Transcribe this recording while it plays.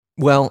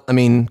Well, I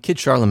mean, Kid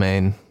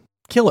Charlemagne,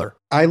 killer.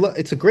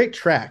 It's a great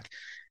track.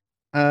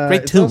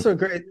 Great It's tune. also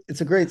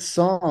it's a great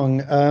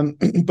song.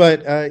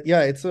 But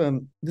yeah,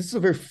 this is a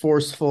very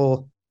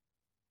forceful,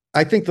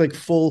 I think, like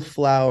full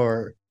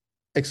flower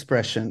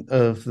expression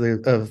of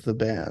the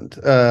band.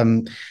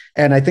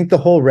 And I think the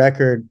whole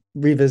record,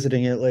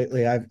 revisiting it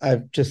lately,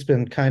 I've just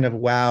been kind of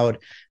wowed.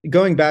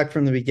 Going back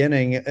from the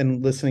beginning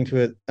and listening to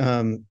it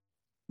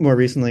more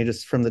recently,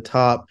 just from the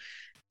top,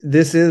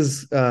 this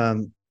is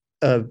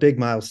a big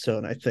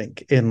milestone, I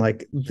think, in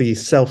like the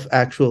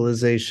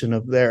self-actualization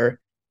of their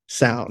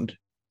sound.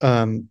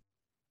 In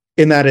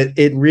that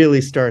it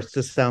really starts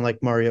to sound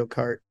like Mario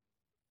Kart.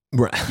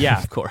 Right. Yeah,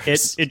 of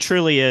course. It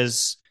truly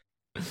is.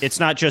 It's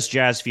not just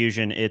jazz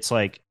fusion. It's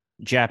like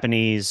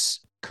Japanese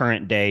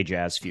current day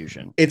jazz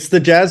fusion. It's the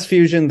jazz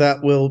fusion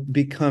that will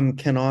become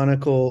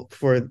canonical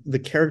for the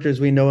characters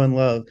we know and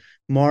love.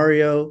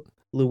 Mario,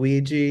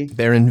 Luigi.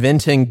 They're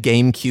inventing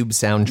GameCube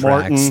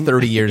soundtracks Morton.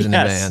 30 years in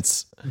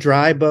advance.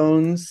 Dry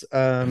Bones,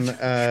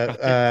 fucking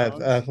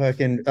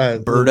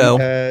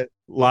Birdo.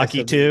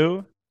 Lucky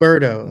 2.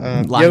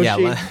 Birdo.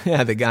 Yoshi.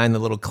 Yeah, the guy in the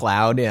little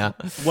cloud, yeah.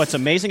 What's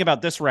amazing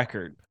about this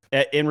record,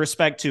 in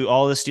respect to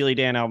all the Steely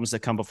Dan albums that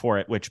come before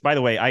it, which, by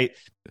the way,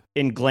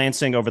 in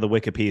glancing over the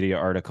Wikipedia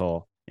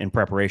article in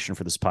preparation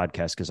for this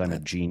podcast, because I'm a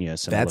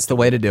genius. And that's the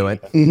way to do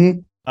it.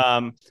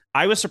 Mm-hmm.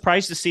 I was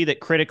surprised to see that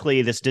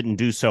critically this didn't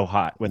do so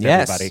hot with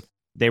everybody.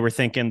 They were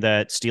thinking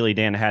that Steely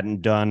Dan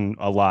hadn't done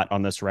a lot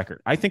on this record.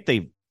 I think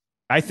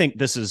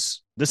this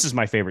is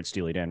my favorite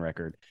Steely Dan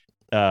record.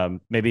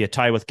 Maybe a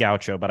tie with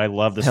Gaucho, but I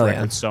love this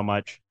record so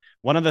much.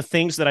 One of the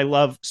things that I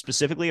love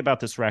specifically about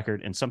this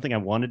record, and something I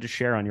wanted to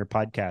share on your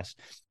podcast,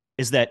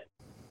 is that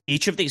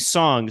each of these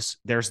songs,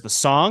 there's the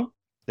song,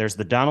 there's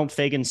the Donald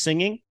Fagen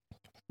singing,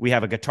 we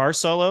have a guitar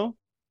solo,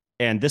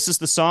 and this is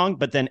the song,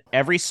 but then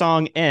every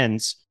song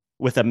ends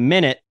with a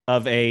minute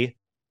of a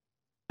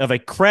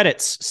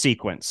credits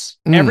sequence.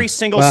 Every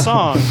single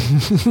song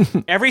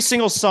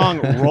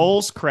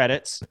rolls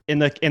credits. In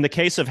the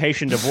case of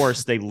Haitian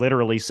Divorce, they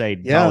literally say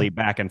dolly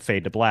back and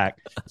fade to black.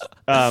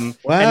 And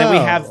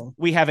then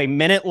we have a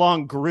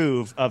minute-long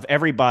groove of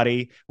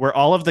everybody where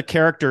all of the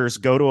characters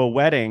go to a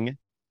wedding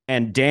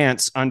and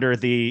dance under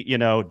the,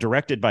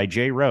 directed by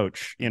Jay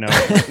Roach,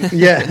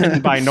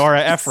 written by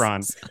Nora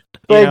Ephron.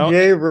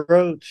 Jay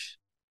Roach.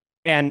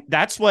 And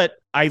that's what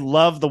I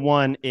love, the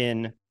one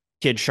in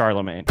Kid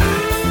Charlemagne.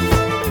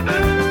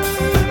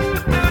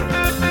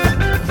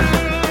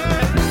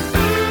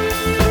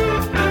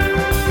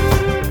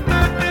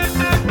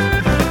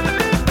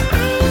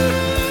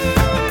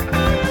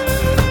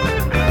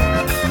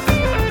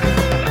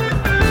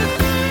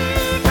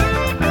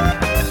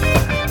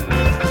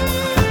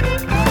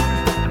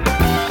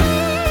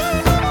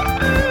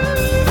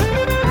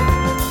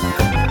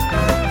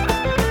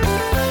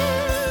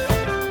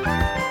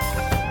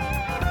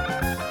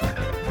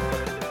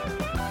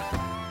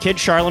 Kid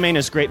Charlemagne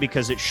is great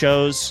because it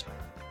shows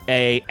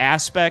a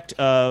aspect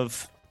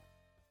of,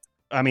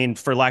 I mean,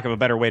 for lack of a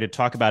better way to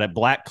talk about it,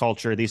 black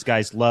culture. These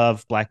guys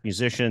love black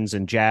musicians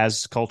and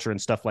jazz culture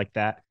and stuff like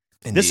that.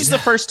 Indeed. This is the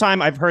first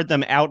time I've heard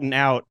them out and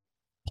out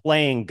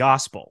playing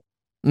gospel.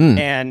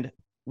 And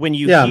when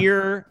you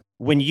hear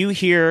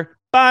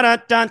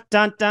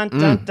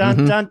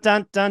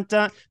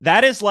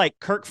that is like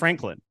Kirk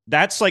Franklin.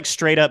 That's like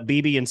straight up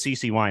BB and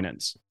CeCe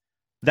Winans.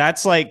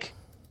 That's like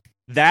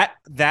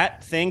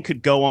that thing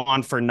could go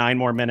on for 9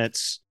 more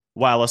minutes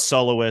while a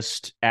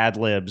soloist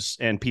ad-libs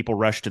and people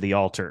rush to the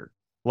altar.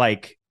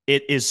 Like,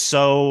 it is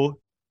so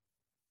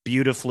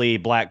beautifully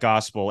black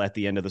gospel at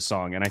the end of the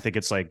song. And I think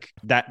it's like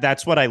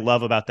that's what I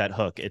love about that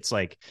hook. It's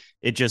like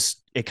it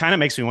kind of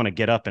makes me want to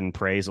get up and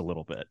praise a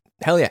little bit.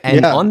 Hell yeah.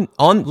 And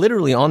on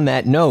literally on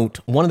that note,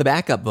 one of the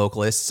backup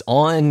vocalists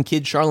on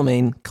Kid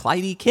Charlemagne,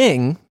 Clyde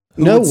King,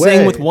 who would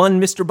sing with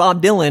one Mr.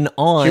 Bob Dylan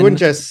on... She wouldn't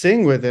just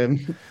sing with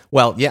him.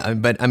 Well, yeah,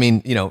 but I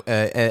mean,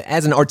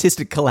 as an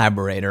artistic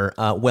collaborator,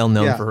 well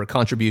known for her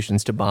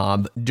contributions to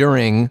Bob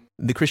during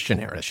the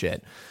Christian era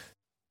shit.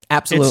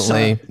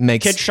 Absolutely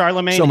makes Kid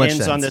Charlemagne so much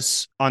ends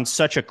sense. on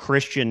such a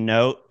Christian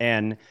note,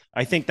 and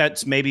I think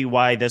that's maybe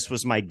why this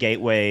was my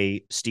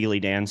gateway Steely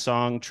Dan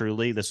song.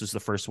 Truly, this was the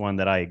first one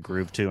that I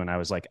grooved to, and I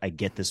was like, I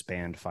get this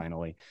band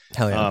finally.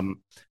 Hell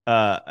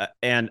yeah.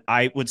 And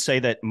I would say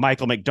that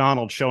Michael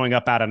McDonald showing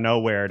up out of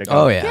nowhere to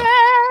go,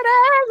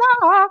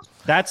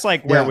 that's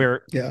like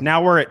where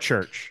now we're at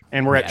church,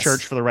 and we're at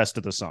church for the rest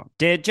of the song.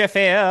 Did you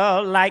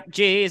feel like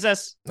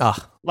Jesus?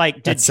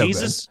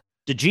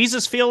 Did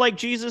Jesus feel like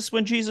Jesus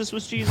when Jesus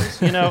was Jesus?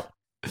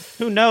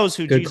 Who knows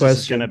who Jesus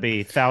is going to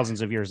be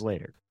thousands of years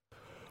later?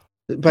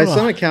 By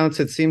some accounts,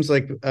 it seems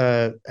like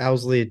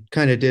Owsley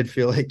kind of did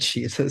feel like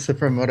Jesus,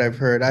 from what I've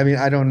heard. I mean,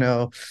 I don't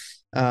know.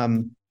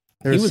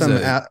 There's some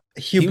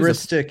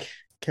hubristic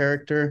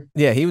character.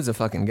 Yeah, he was a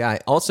fucking guy.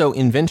 Also,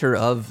 inventor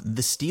of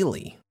the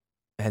Steely,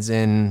 as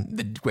in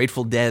the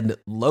Grateful Dead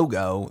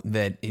logo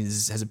that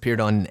has appeared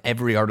on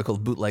every article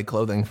of bootleg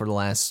clothing for the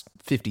last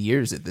 50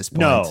 years at this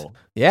point. No.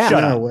 Yeah.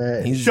 No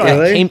way.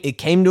 It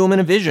came to him in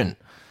a vision.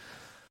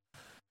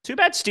 Too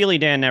bad Steely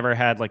Dan never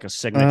had like a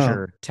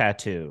signature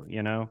tattoo,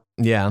 you know?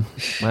 Yeah.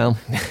 Well,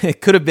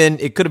 it could have been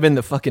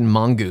the fucking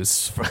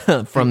mongoose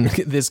from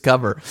this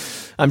cover.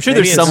 I'm sure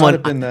Maybe there's it's someone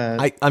not been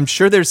that. I'm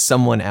sure there's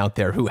someone out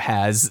there who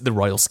has the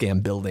Royal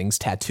Scam buildings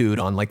tattooed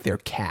on like their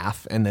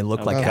calf and they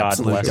look like God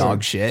absolute bless dog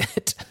him.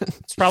 shit.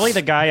 It's probably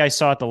the guy I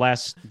saw at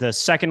the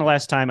second to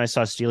last time I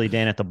saw Steely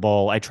Dan at the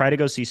Bowl. I try to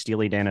go see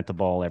Steely Dan at the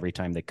Bowl every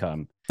time they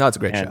come. No, it's a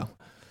great And show.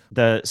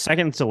 the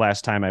second to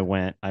last time I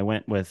went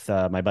with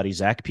my buddy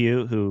Zach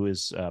Pugh, who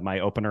is my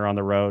opener on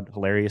the road,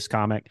 hilarious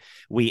comic.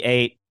 We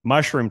ate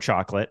mushroom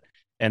chocolate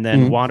and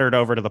then wandered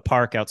over to the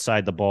park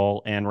outside the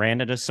bowl and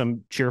ran into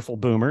some cheerful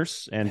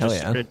boomers and just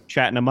started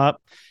chatting them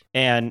up.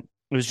 And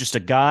it was just a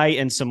guy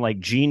in some like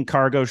jean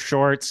cargo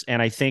shorts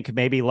and I think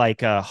maybe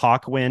like a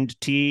Hawkwind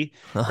tee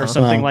or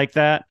something like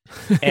that.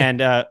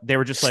 And they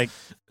were just like,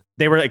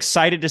 they were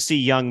excited to see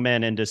young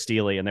men into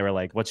Steely, and they were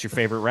like, "What's your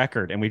favorite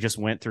record?" And we just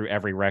went through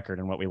every record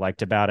and what we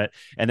liked about it.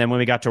 And then when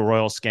we got to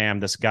Royal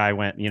Scam, this guy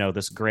went,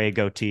 this gray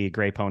goatee,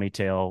 gray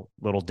ponytail,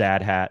 little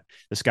dad hat.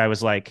 This guy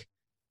was like,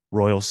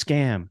 "Royal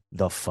Scam,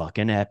 the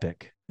fucking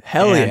epic."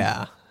 Hell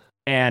yeah.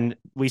 And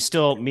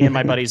me and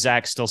my buddy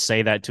Zach still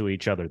say that to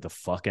each other, the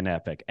fucking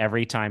epic,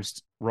 every time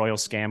Royal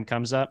Scam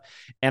comes up.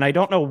 And I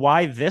don't know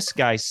why this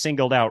guy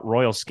singled out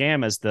Royal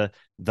Scam as the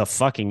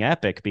fucking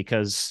epic,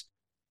 because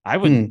I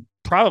would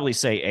probably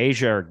say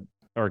Asia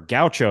or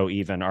Gaucho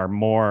even are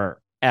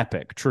more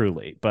epic,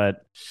 truly.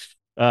 But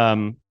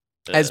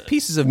as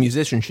pieces of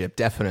musicianship,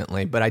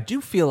 definitely. But I do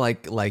feel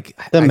like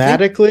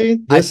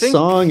thematically, this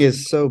song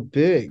is so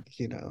big,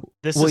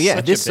 This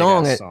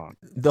song.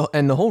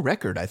 The whole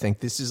record, I think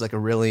this is like a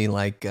really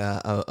like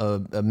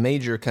a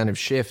major kind of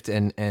shift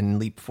and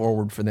leap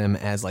forward for them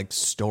as like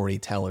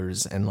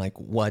storytellers and like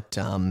what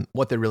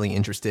they're really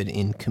interested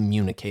in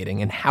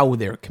communicating and how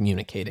they're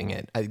communicating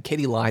it.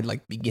 Katie Lied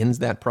like begins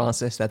that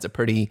process. That's a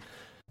pretty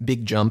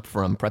big jump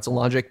from Pretzel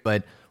Logic,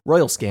 but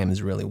Royal Scam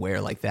is really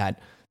where like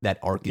that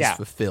arc is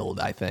fulfilled,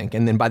 I think.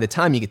 And then by the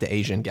time you get to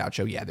Asia and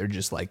Gaucho, they're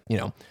just like,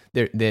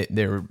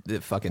 they're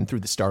fucking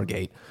through the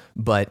Stargate.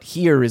 But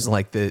here is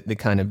like the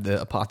kind of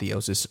the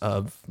apotheosis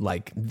of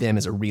like them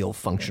as a real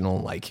functional,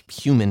 like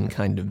human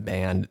kind of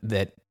band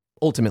that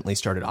ultimately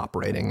started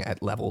operating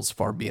at levels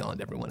far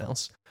beyond everyone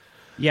else.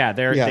 Yeah,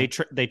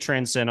 they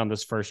transcend on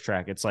this first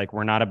track. It's like,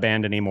 we're not a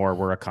band anymore,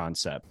 we're a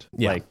concept.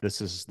 Yeah. Like this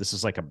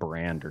is like a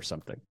brand or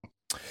something.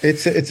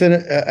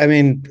 I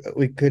mean,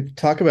 we could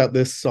talk about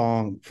this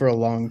song for a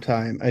long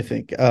time, I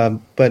think.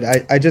 But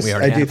I do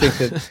think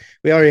that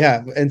we already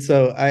have. And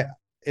so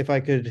if I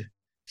could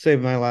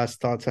save my last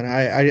thoughts on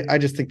it, I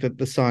just think that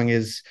the song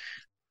is,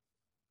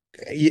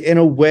 in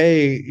a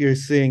way, you're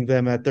seeing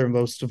them at their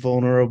most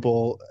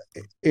vulnerable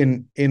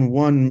in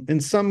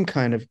some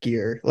kind of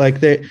gear,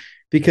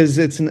 because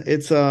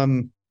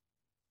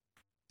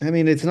I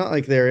mean, it's not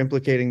like they're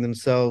implicating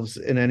themselves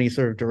in any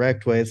sort of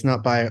direct way. It's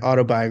not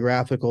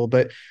autobiographical,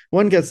 but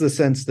one gets the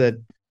sense that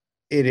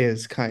it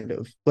is kind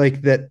of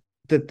like that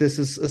this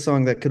is a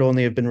song that could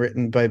only have been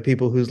written by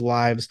people whose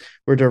lives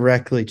were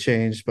directly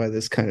changed by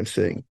this kind of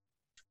thing.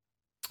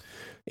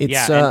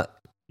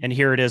 And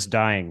here it is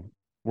dying.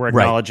 We're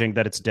acknowledging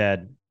that it's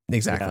dead.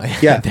 Exactly.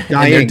 Yeah,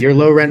 dying. Your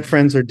low rent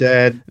friends are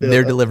dead.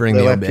 They're delivering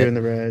the obit. You in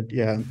the red.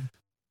 Yeah.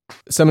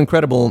 Some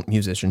incredible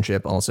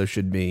musicianship also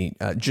should be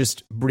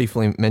just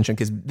briefly mentioned,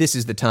 because this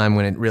is the time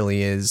when it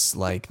really is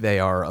like they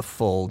are a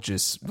full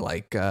just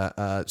like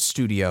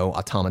studio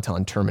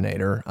automaton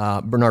Terminator.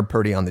 Bernard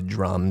Purdy on the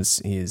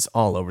drums is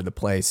all over the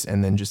place,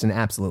 and then just an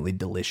absolutely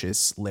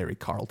delicious Larry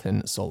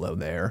Carlton solo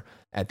there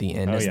at the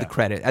end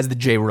as the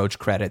J. Roach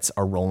credits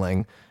are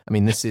rolling. I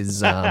mean, this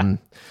is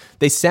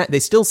they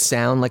still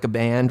sound like a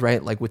band,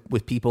 right? Like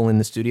with people in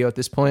the studio at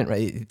this point,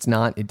 right?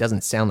 It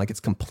doesn't sound like it's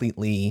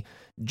completely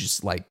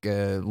just like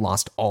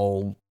lost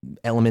all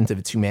element of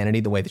its humanity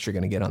the way that you're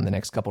going to get on the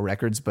next couple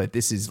records. But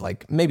this is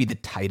like maybe the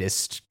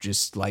tightest,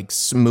 just like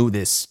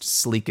smoothest,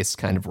 sleekest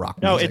kind of rock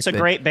music. No, it's a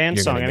great band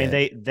song. I mean,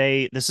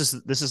 this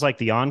is like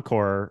the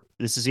encore.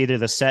 This is either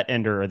the set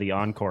ender or the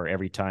encore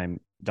every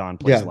time Don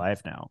plays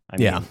live now. I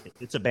mean,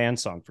 it's a band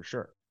song for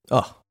sure.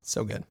 Oh,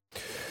 so good.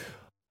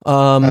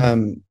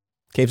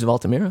 Caves of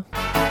Altamira.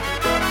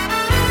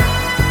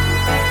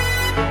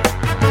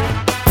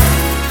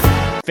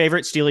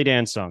 Favorite Steely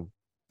Dan song.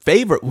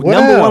 Number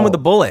one with a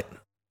bullet.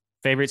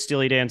 Favorite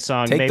Steely Dan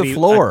song. Take the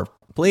floor,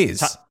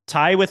 please.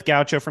 Tie with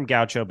Gaucho from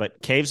Gaucho,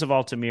 but Caves of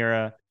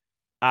Altamira.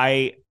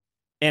 This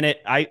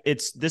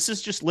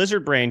is just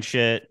lizard brain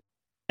shit.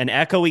 An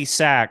echoey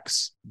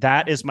sax.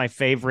 That is my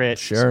favorite.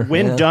 Sure.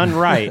 When done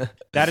right,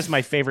 that is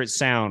my favorite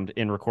sound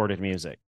in recorded music.